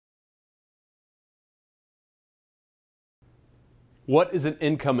What is an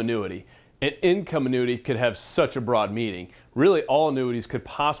income annuity? An income annuity could have such a broad meaning. Really, all annuities could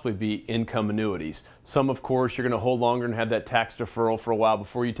possibly be income annuities. Some, of course, you're going to hold longer and have that tax deferral for a while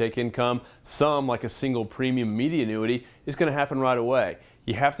before you take income. Some, like a single premium immediate annuity, is going to happen right away.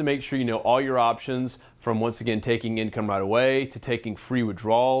 You have to make sure you know all your options, from once again taking income right away to taking free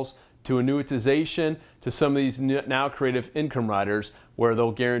withdrawals to annuitization to some of these now creative income riders where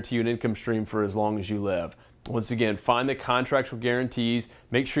they'll guarantee you an income stream for as long as you live. Once again, find the contractual guarantees,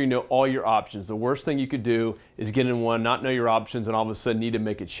 make sure you know all your options. The worst thing you could do is get in one, not know your options, and all of a sudden need to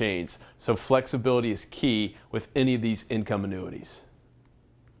make a change. So flexibility is key with any of these income annuities.